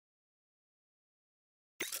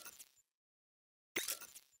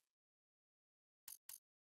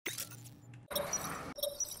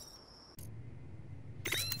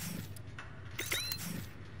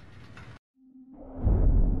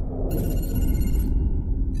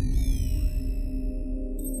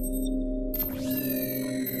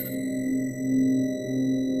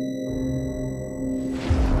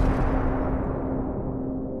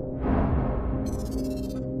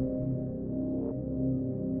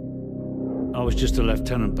I was just a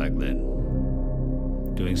lieutenant back then,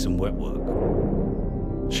 doing some wet work.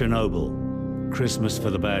 Chernobyl, Christmas for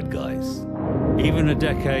the bad guys. Even a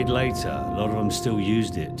decade later, a lot of them still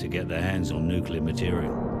used it to get their hands on nuclear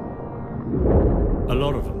material. A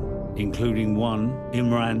lot of them, including one,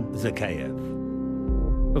 Imran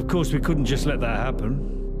Zakhaev. Of course, we couldn't just let that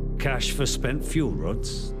happen. Cash for spent fuel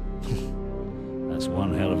rods. That's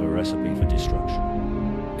one hell of a recipe for destruction.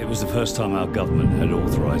 It was the first time our government had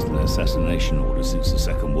authorized an assassination order since the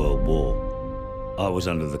Second World War. I was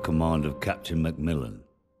under the command of Captain McMillan.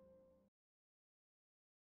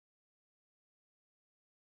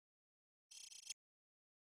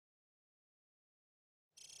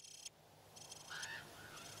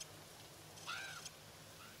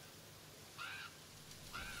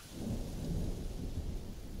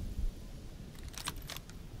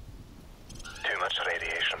 Too much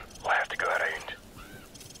radiation. We'll have to go around.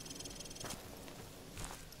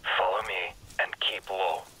 Follow me and keep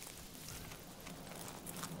low.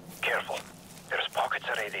 Careful. There's pockets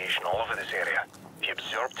of radiation all over this area. If you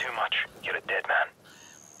absorb too much, you're a dead man.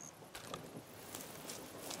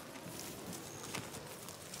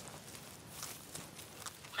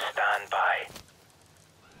 Stand by.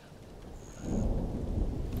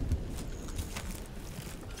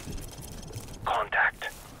 Contact.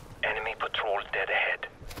 Enemy patrol dead ahead.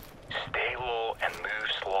 Stay low and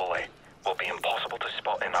move slowly. Will be impossible to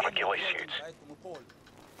spot in our ghillie suits.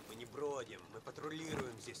 Мы не бродим, мы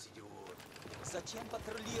патрулируем здесь, идиот. Зачем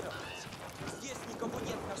патрулировать? Здесь никого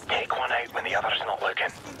нет на стороне. Take one out when the other's not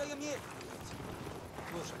looking.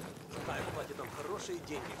 Слушай, знаю, платят нам хорошие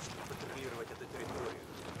деньги, чтобы патрулировать эту территорию.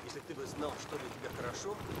 Если ты бы знал, что для тебя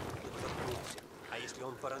хорошо, ты бы заткнулся. А если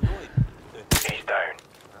он параноик, то это... He's down.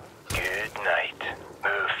 Good night.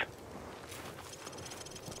 Move.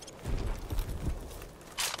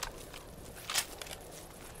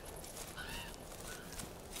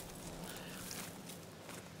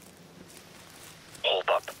 Hold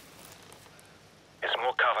up. There's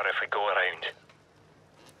more cover if we go around.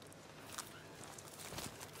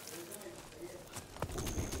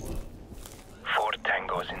 Four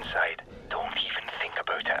tangos inside. Don't even think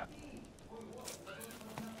about it.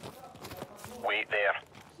 Wait there.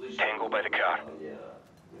 Tango by the car.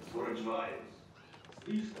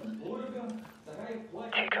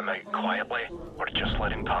 Take him out quietly, or just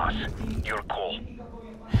let him pass. Your call.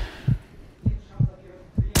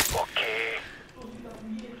 Okay.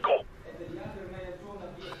 Go.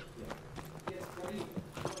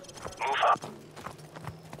 Move up.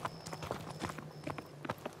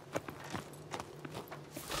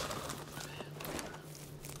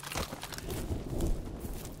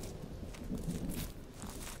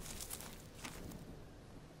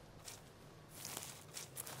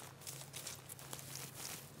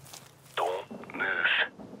 Don't move.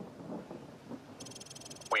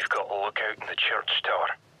 We've got a lookout in the church tower,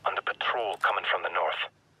 and the patrol coming from the north.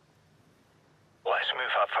 Let's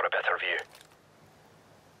move up for a better view.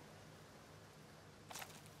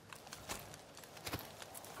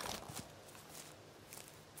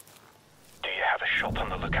 Do you have a shot on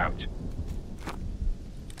the lookout?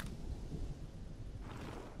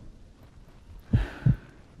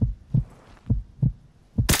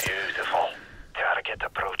 Beautiful. Target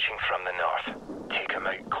approaching from the north. Take him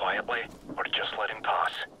out quietly, or just let him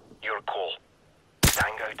pass. Your call.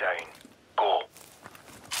 Tango down. Go.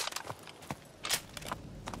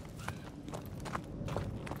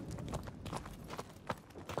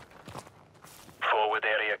 Forward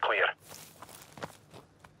area clear.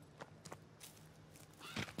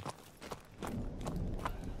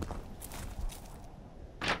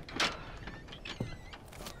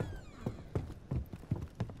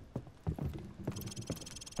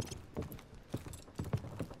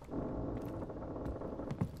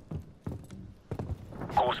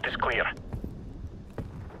 Coast is clear.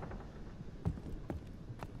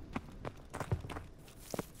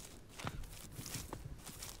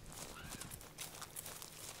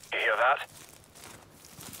 You hear that?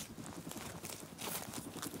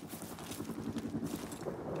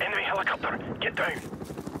 Enemy helicopter, get down.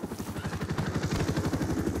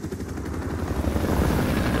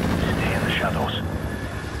 Stay in the shadows.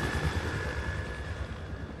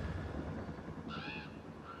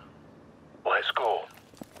 Let's go.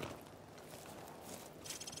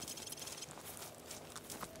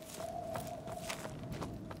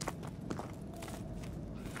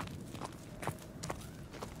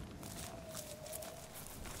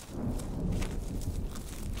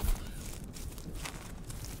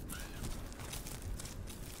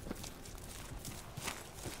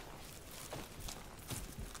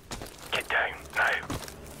 Get down, now.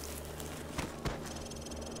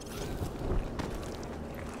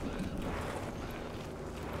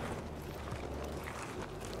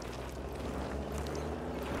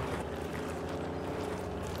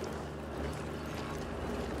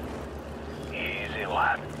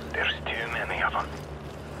 on.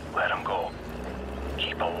 Let them go.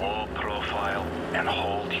 Keep a low profile and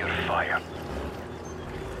hold your fire.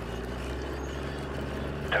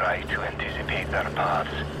 Try to anticipate their paths.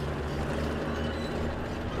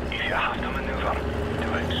 If you have to maneuver, do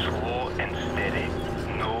it slow and steady.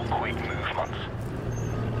 No quick movements.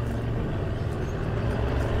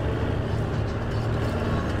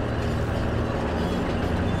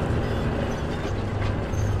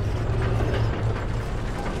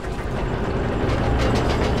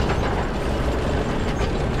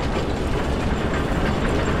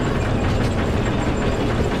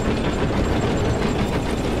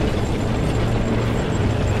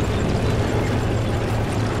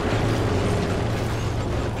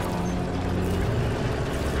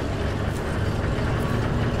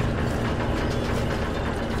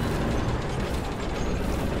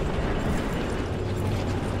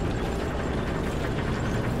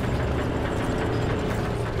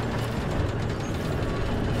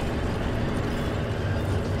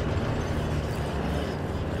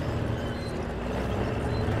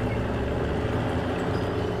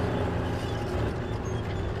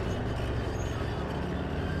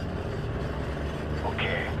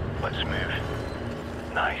 Let's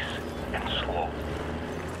move. Nice and slow.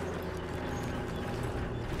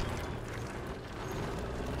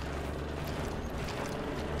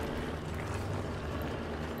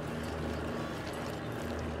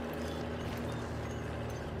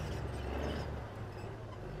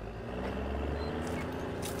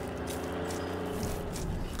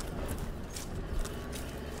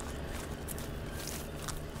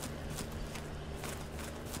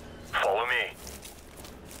 Follow me.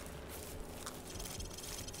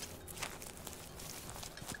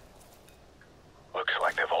 Looks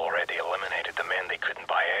like they've already eliminated the men they couldn't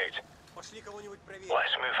buy out. Пошли кого-нибудь проверить.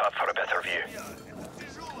 Let's move up for a better view.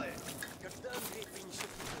 Когда Андрей принесет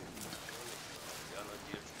еду? Я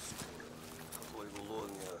надеюсь. Какой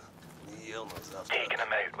улон я не ел на завтра. Taking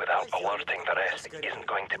them out without alerting the rest isn't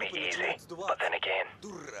going to be easy. But then again,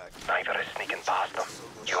 neither is sneaking past them.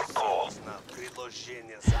 Your call.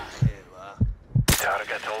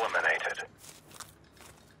 Target eliminated.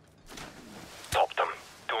 Stop them.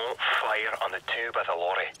 Don't fire on the two by the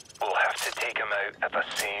lorry. We'll have to take him out at the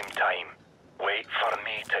same time. Wait for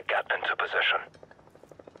me to get into position.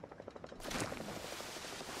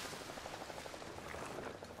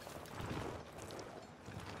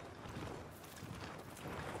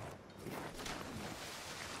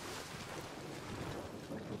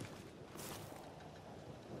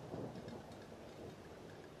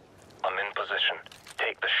 I'm in position.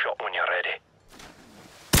 Take the shot when you're ready.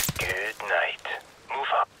 Good night. Move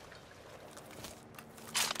up.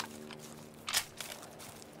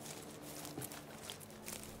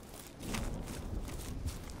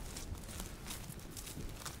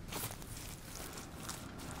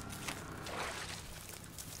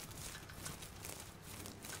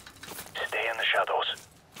 Stay in the shadows.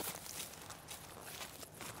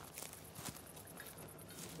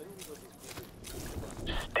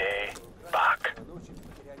 Stay back.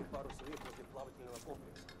 Потеряли пару своих возле плавательного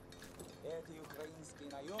комплекса. Эти украинские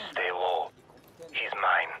наемники Stay low. He's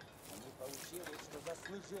mine. они получили, что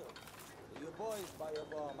заслужил. Любой в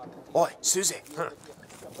боевом активе. Oi, Susie.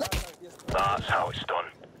 That's how it's done.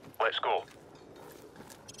 Let's go.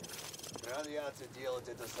 Радиация делает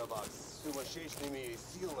это собак с сумасшедшими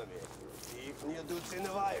силами. Их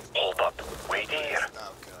недооцениваешь. Hold up. Wait here.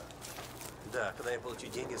 Ставка. Да, когда я получу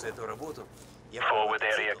деньги за эту работу, я Forward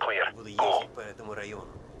area clear. буду Go. ездить по этому району.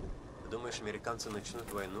 Думаешь, американцы начнут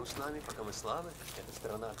войну с нами, пока мы слабы? Эта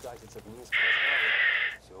страна катится вниз к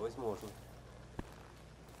развалу. Все возможно.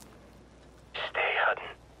 Stay hidden.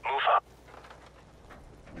 Move up.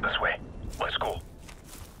 This way. Let's go.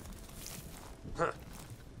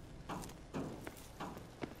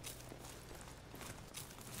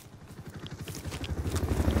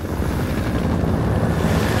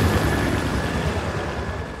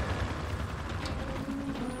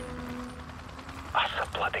 That's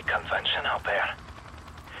a bloody convention out there.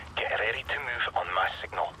 Get ready to move on my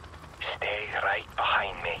signal. Stay right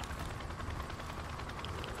behind me.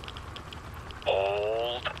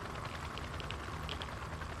 Hold.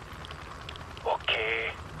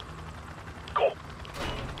 Okay. Go.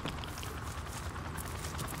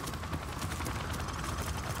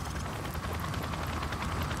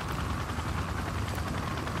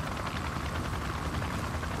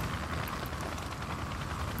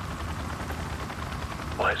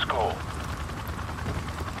 Let's go.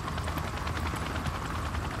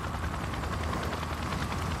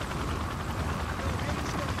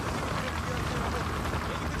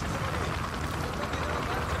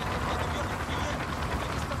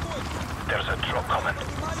 There's a truck coming.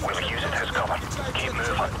 We'll use it as cover. Keep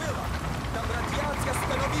moving. Там радиация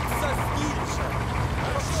становится сильнее.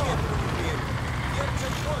 Вообще не верю.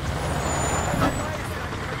 Держать хочешь. Я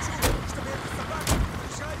не хочу, чтобы эти собаки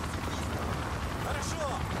приближались близко. Хорошо.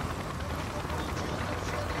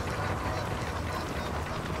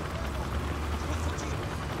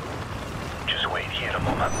 Just wait here a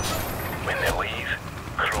moment. When they leave,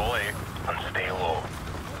 crawl out and stay low.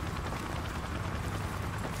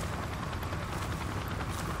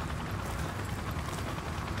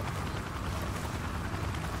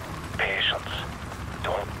 Patience.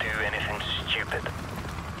 Don't do anything stupid.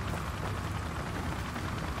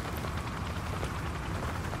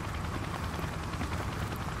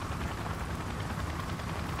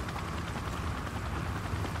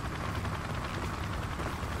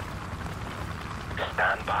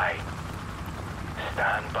 Stand by.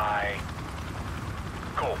 Stand by.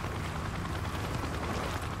 Go.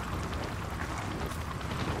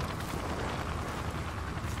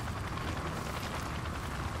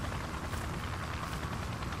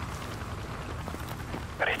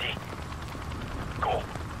 Ready? Go.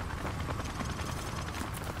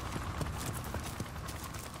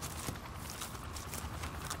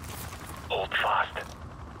 Hold fast.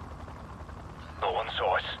 No one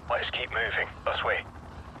saw us. Let's keep moving. This way.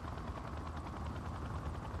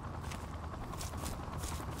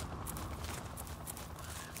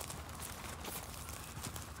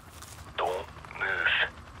 Don't move.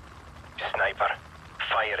 Sniper.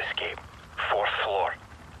 Fire escape. 4th floor.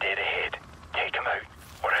 Dead ahead. Take him out,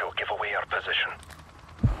 or he'll give away our position.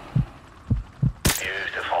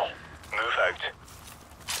 Beautiful. Move out.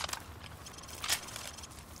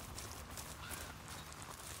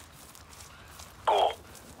 Go.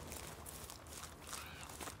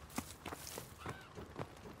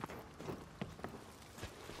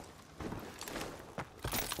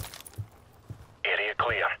 Area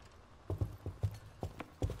clear.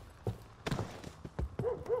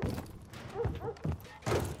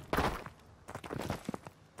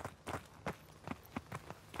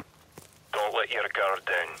 Don't let your guard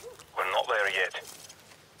down. We're not there yet.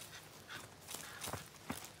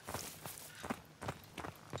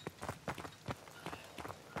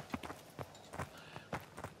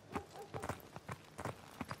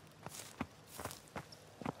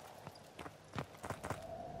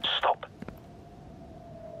 Stop.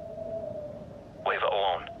 Leave it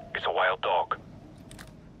alone. It's a wild dog.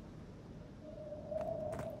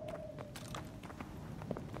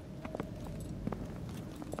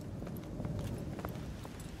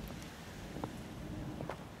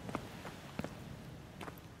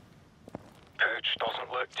 Pooch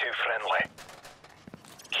doesn't look too friendly.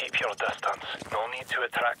 Keep your distance. No need to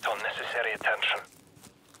attract unnecessary attention.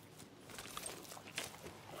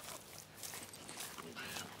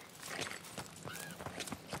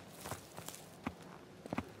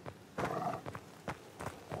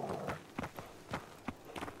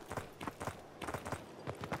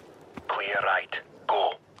 Clear right.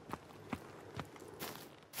 Go.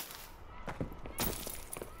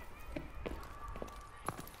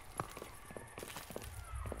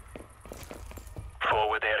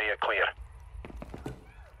 Forward area clear.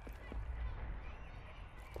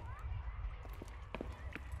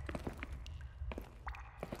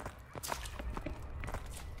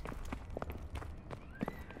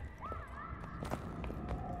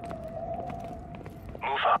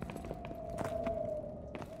 Move up.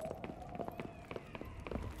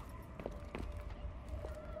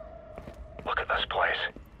 Look at this place.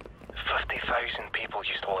 50,000 people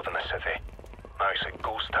used to live in the city. Now it's a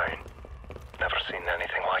ghost town. Never seen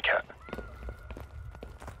anything like it.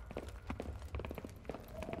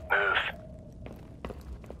 Move.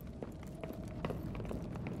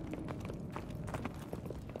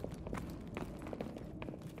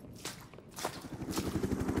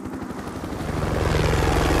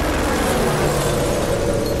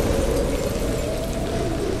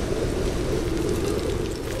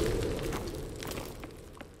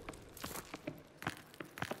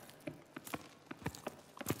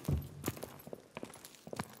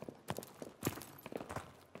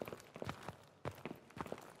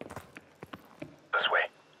 This way.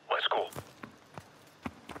 Let's go.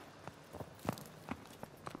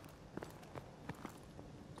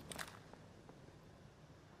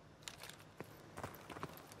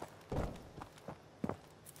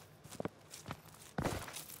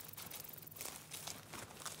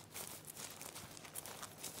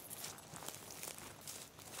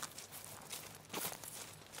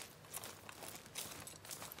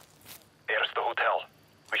 There's the hotel.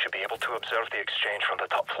 We should be able to observe the exchange from the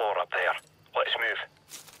top floor up there. Let's move.